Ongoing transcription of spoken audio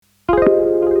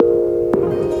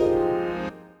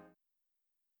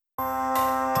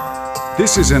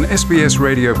This is an SBS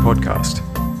radio podcast.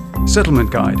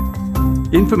 Settlement Guide.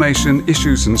 Information,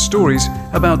 issues and stories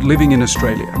about living in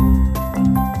Australia.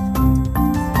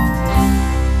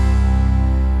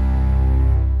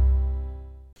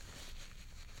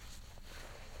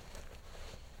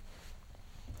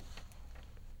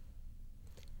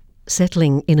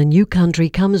 Settling in a new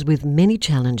country comes with many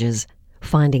challenges.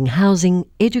 Finding housing,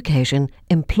 education,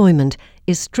 employment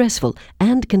is stressful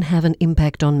and can have an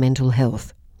impact on mental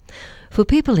health. For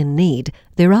people in need,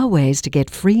 there are ways to get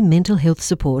free mental health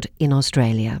support in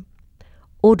Australia.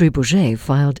 Audrey Bouget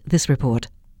filed this report.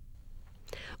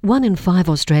 1 in 5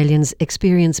 Australians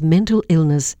experience mental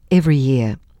illness every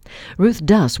year. Ruth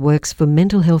Duss works for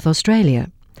Mental Health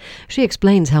Australia. She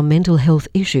explains how mental health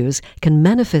issues can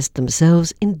manifest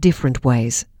themselves in different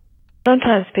ways.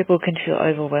 Sometimes people can feel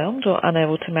overwhelmed or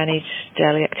unable to manage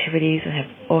daily activities and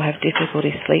have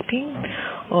difficulty sleeping,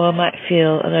 or might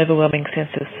feel an overwhelming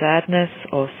sense of sadness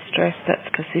or stress that's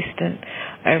persistent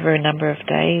over a number of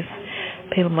days.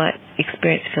 People might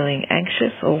experience feeling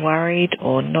anxious or worried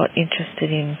or not interested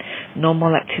in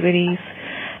normal activities.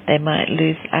 They might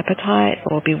lose appetite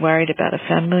or be worried about a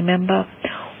family member,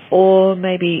 or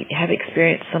maybe have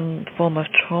experienced some form of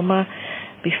trauma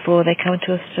before they come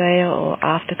to Australia or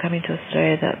after coming to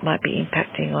Australia that might be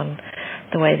impacting on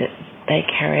the way that they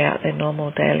carry out their normal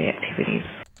daily activities.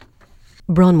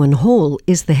 Bronwyn Hall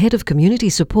is the head of community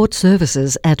support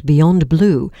services at Beyond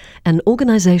Blue, an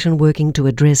organisation working to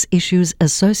address issues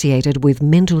associated with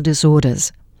mental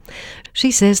disorders. She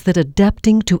says that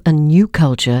adapting to a new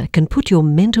culture can put your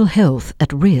mental health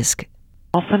at risk.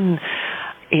 Often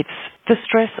it's the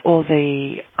stress or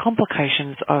the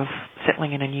complications of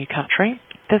settling in a new country.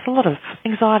 There's a lot of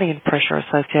anxiety and pressure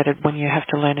associated when you have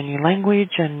to learn a new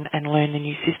language and learn the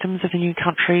new systems of a new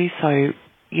country. So,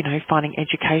 finding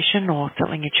education or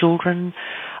settling your children,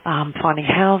 finding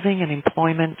housing and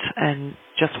employment and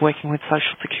just working with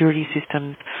social security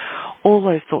systems, all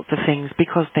those sorts of things,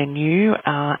 because they're new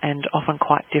and often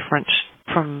quite different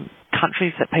from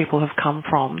countries that people have come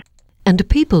from. And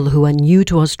people who are new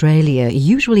to Australia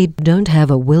usually don't have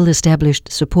a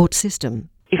well-established support system.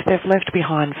 If they've left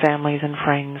behind families and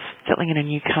friends, settling in a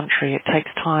new country, it takes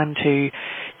time to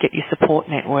get your support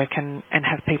network and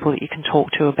have people that you can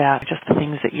talk to about just the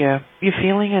things that you're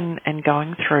feeling and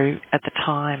going through at the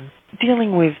time.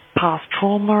 Dealing with past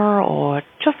trauma or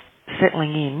just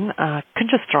settling in can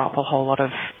just throw up a whole lot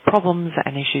of problems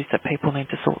and issues that people need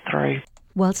to sort through.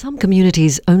 While some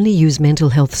communities only use mental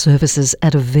health services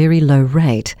at a very low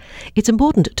rate, it's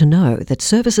important to know that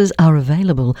services are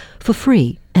available for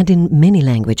free and in many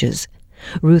languages.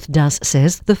 Ruth Duss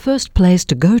says the first place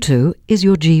to go to is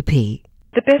your GP.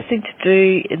 The best thing to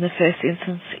do in the first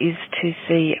instance is to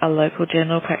see a local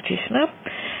general practitioner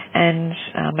and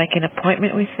make an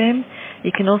appointment with them.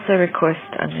 You can also request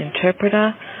an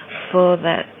interpreter for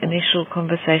that initial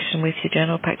conversation with your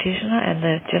general practitioner, and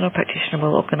the general practitioner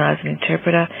will organise an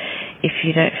interpreter if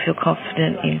you don't feel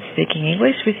confident in speaking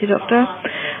English with your doctor.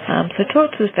 So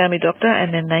talk to the family doctor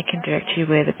and then they can direct you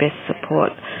where the best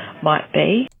support might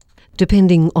be.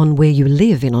 Depending on where you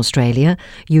live in Australia,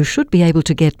 you should be able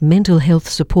to get mental health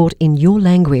support in your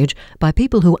language by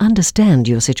people who understand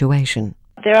your situation.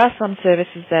 There are some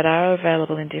services that are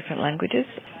available in different languages.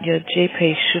 Your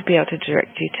GP should be able to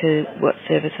direct you to what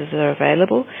services are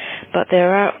available, but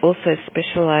there are also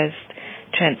specialised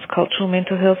transcultural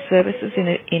mental health services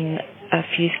in a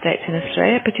few states in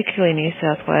Australia, particularly New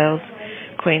South Wales,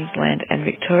 Queensland and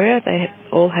Victoria. They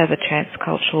all have a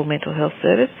transcultural mental health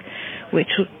service which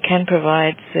can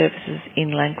provide services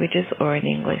in languages or in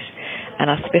English, and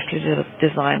are specially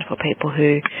designed for people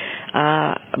who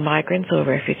are migrants or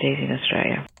refugees in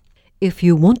Australia. If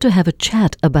you want to have a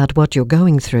chat about what you're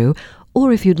going through,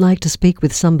 or if you'd like to speak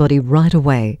with somebody right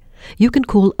away, you can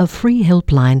call a free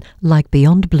helpline like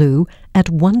Beyond Blue at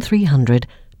 1300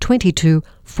 22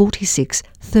 46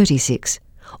 36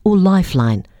 or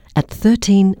Lifeline at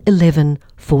 13 11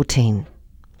 14.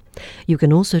 You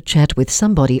can also chat with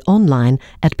somebody online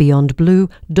at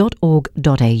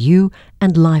beyondblue.org.au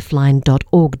and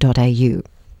lifeline.org.au.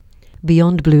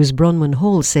 Beyond Blue's Bronwyn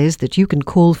Hall says that you can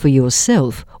call for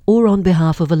yourself or on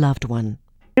behalf of a loved one.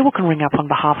 People can ring up on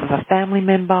behalf of a family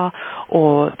member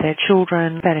or their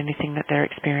children about anything that they're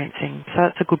experiencing, so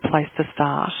it's a good place to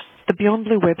start. The Beyond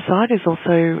Blue website is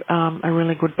also a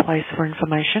really good place for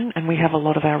information, and we have a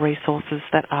lot of our resources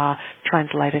that are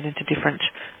translated into different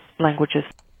languages.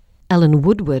 Alan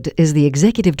Woodward is the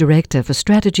Executive Director for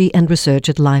Strategy and Research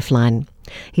at Lifeline.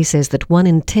 He says that 1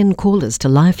 in 10 callers to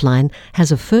Lifeline has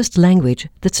a first language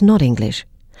that's not English.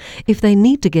 If they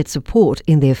need to get support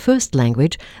in their first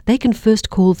language, they can first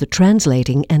call the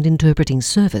Translating and Interpreting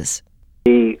Service.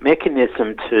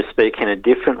 mechanism to speak in a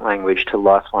different language to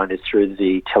Lifeline is through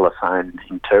the telephone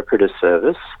interpreter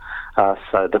service.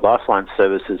 So the Lifeline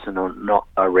services are not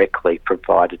directly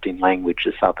provided in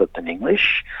languages other than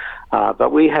English,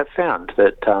 but we have found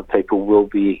that people will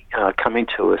be coming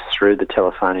to us through the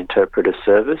telephone interpreter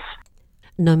service.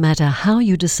 No matter how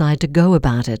you decide to go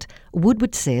about it,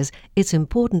 Woodward says it's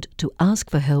important to ask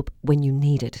for help when you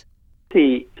need it.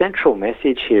 The central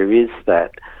message here is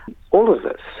that all of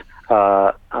us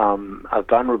are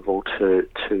vulnerable to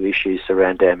issues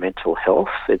around our mental health.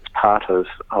 It's part of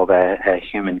our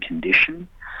human condition.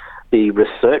 The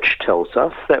research tells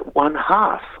us that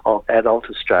 1/2 of adult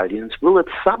Australians will at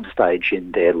some stage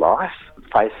in their life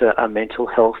face a mental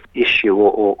health issue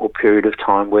or period of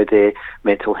time where their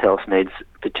mental health needs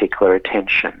particular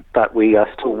attention. But we are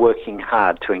still working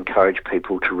hard to encourage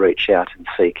people to reach out and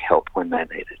seek help when they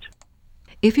need it.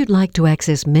 If you'd like to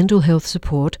access mental health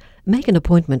support, make an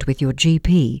appointment with your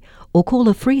GP or call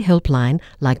a free helpline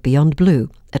like Beyond Blue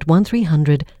at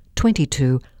 1300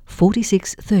 22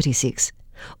 46 36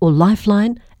 or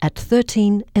Lifeline at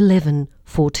 13 11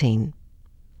 14.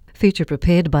 Feature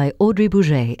prepared by Audrey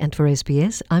Bouget, and for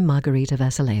SBS, I'm Margarita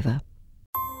Vasileva.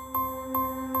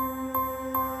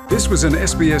 This was an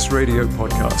SBS radio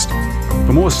podcast.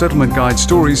 For more Settlement Guide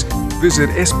stories,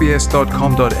 visit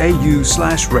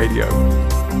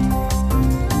sbs.com.au/radio.